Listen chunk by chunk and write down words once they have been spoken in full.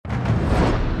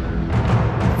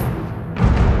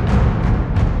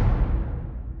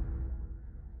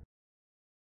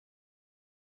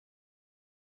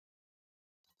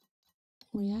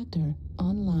Reactor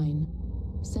online.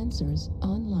 Sensors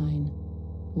online.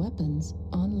 Weapons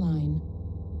online.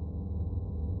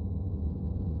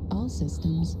 All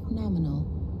systems nominal.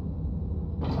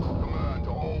 Command to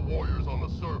all warriors on the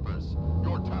surface.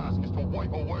 Your task is to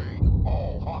wipe away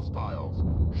all hostiles.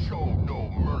 Show no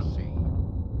mercy.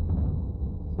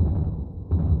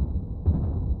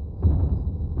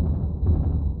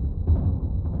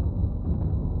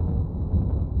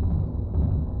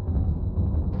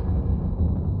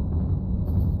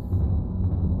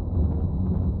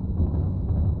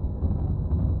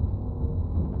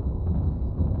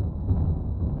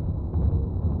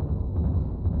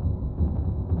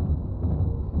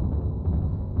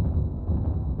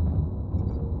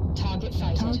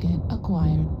 Target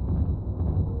acquired.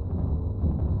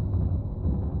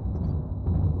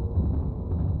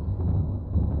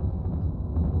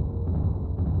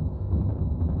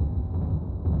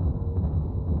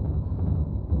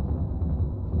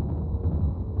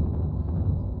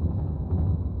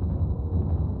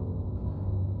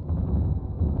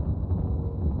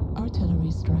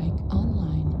 Artillery strike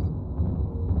online.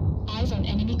 Eyes on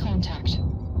enemy contact.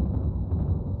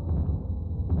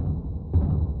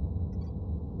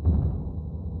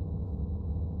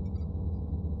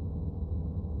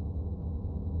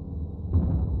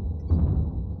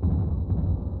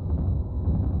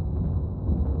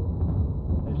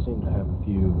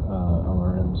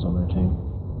 LRMs on their team.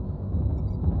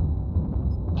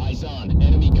 Eyes on,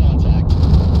 enemy contact.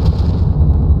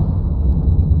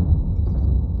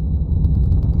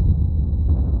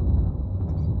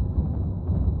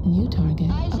 New target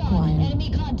Eyes acquired. on, enemy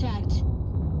contact.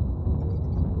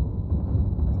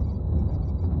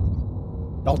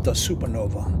 Delta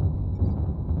Supernova.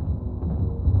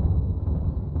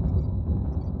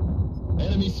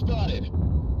 Enemy spotted.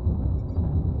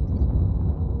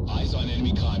 Eyes on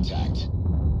enemy contact.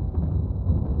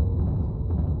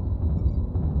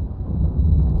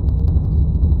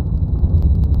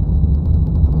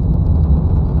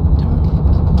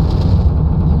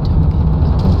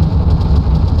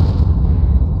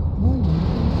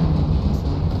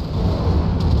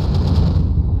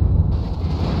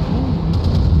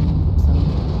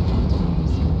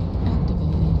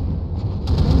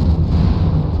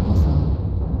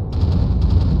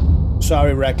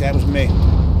 Sorry, Rec, that was me.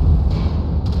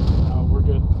 No, we're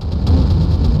good.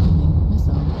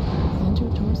 Missile. Center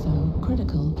torso.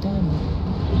 Critical damage.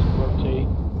 Just rotate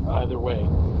either way.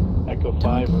 Echo 5 or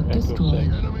Target Echo destroyed. 6.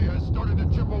 The enemy has started to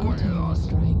chip away at Artillery us.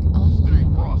 strike Stay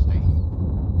online. frosty.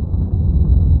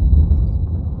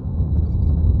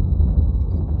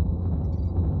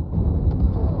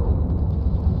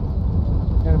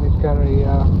 Enemy's got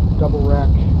a double rack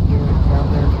unit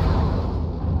down there.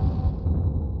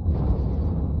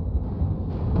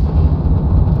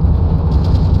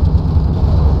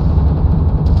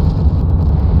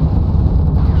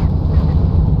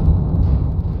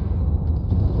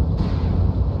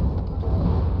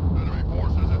 Enemy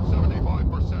forces at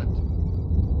 75%.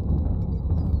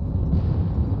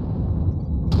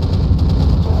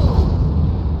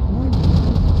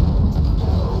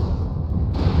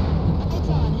 Eyes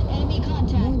on, enemy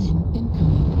contact. Warning,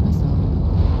 incoming missile.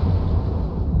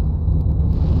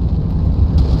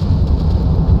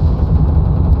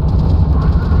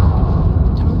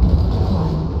 Target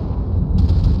acquired.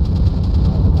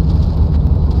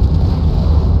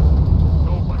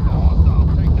 Don't let the hostiles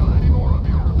take down any more of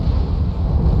you.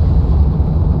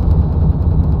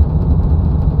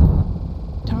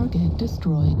 Target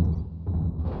destroyed.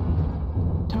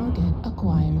 Target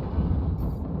acquired.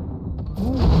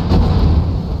 Warning.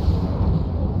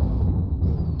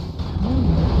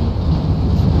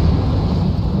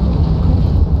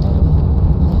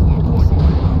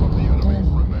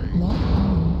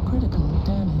 Critical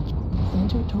damage.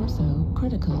 Center torso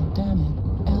critical damage.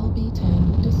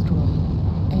 LB-10 destroyed.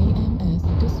 AMS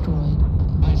destroyed.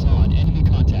 Eyes on, enemy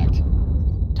contact.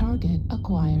 Target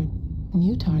acquired.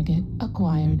 New target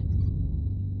acquired.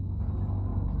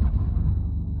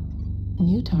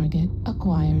 New target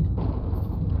acquired.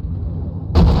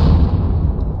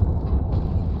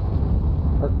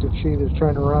 Arctic Sheet is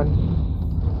trying to run.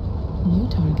 New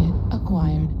target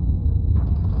acquired.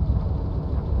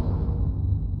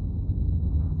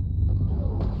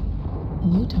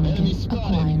 New target Enemy spotted.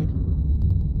 acquired.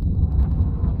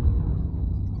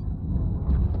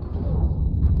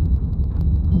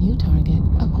 New target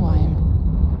acquired.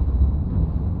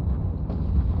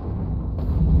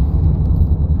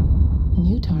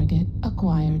 New target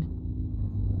acquired.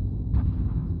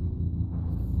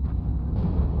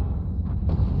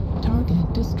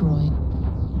 Target destroyed.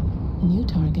 New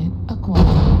target acquired.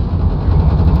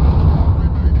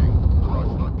 Remaining. Crush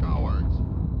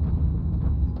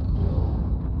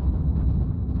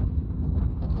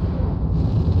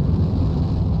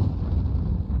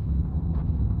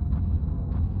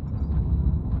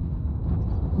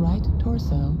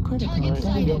Torso critical Target Alright, we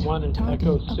sighted. got one in Target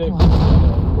Echo 6,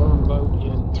 acquired. worm boat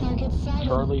in Target sighted.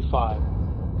 Charlie 5.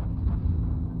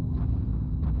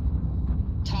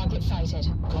 Target sighted.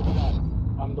 Copy that.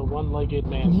 I'm the one-legged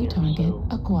man New here, target so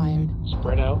acquired.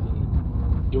 spread out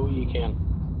and do what you can.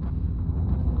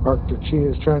 Arctic Chi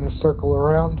is trying to circle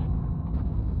around.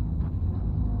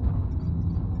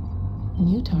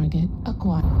 New target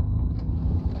acquired.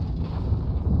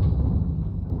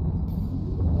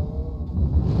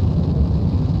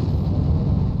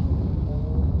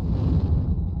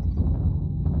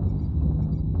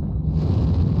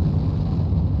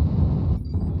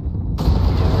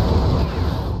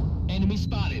 Enemy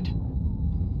spotted.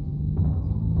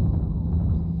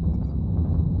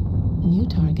 New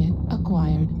target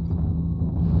acquired.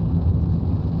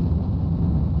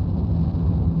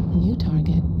 New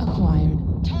target acquired.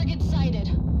 Target sighted.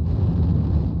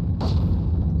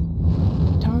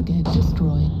 Target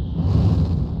destroyed.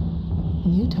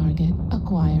 New target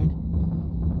acquired.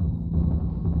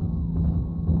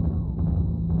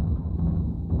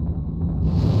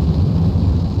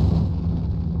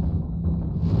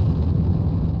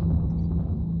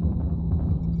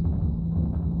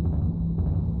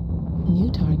 New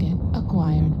target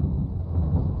acquired.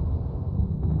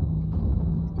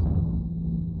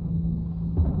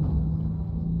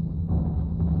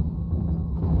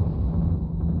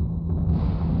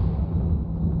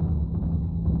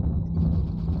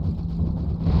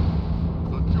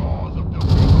 The jaws of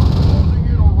defeat are closing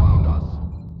in around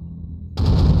us.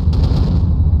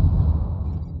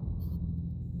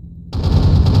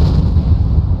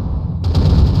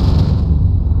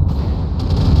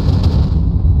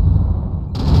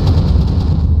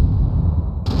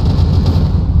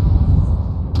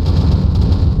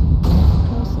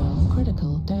 Torso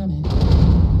critical damage.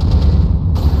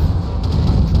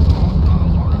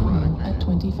 Ammo at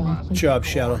 25%. Good job,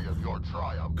 Shadow. Glory of your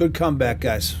triumph. Good comeback,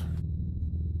 guys.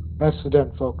 That's the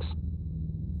den, folks.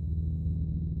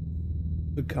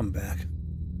 Good comeback.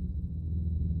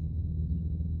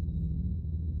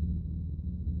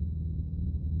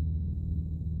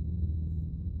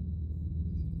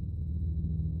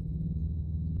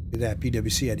 Look at that.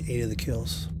 PWC had 8 of the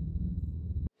kills.